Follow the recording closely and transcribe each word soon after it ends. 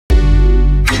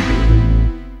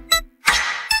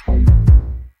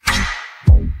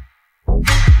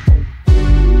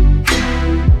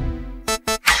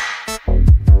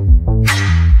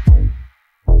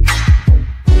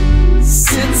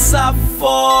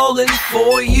falling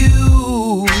for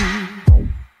you.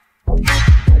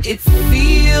 It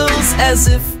feels as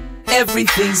if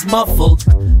everything's muffled.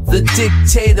 The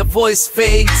dictator voice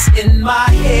fades in my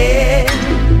head.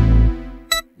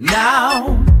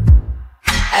 Now,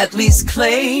 at least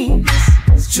claims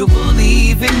to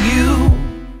believe in you,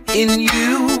 in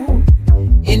you,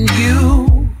 in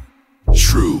you.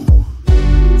 True.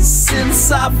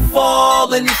 Since I've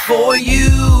fallen for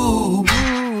you,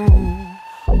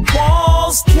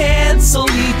 walls cancel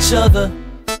each other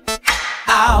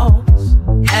out,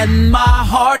 and my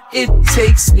heart, it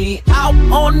takes me out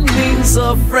on wings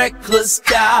of reckless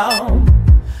doubt.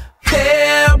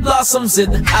 Pear blossoms in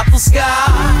Apple Sga.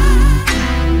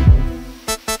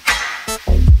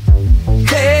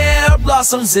 Pear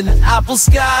blossoms in Apple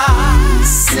Sga.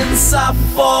 Since I've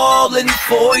fallen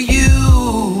for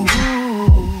you,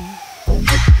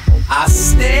 I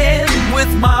stand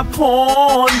with my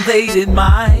porn-laden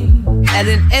mind at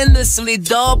an endlessly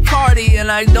dull party,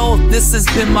 and I know this has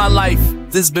been my life.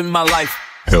 This has been my life.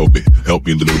 Help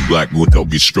me, little black moon, help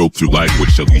me stroke through life.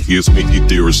 Which shall he hears me, the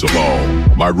dearest of all.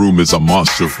 My room is a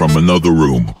monster from another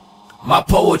room. My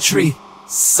poetry,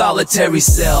 solitary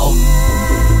cell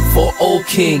for old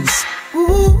kings.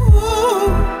 Ooh,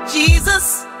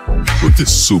 Jesus. With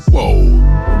this soup bowl,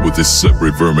 with this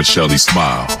separate vermicelli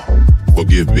smile.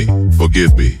 Forgive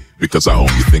me, because I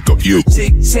only think of you.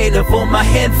 Dictator for my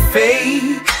head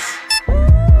fades,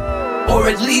 or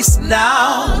at least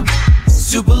now,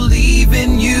 to believe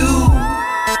in you,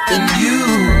 in you.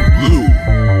 Blue.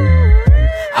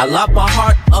 I lock my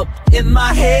heart up in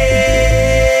my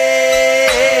head.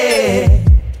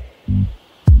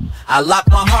 I lock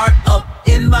my heart up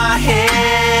in my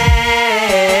head.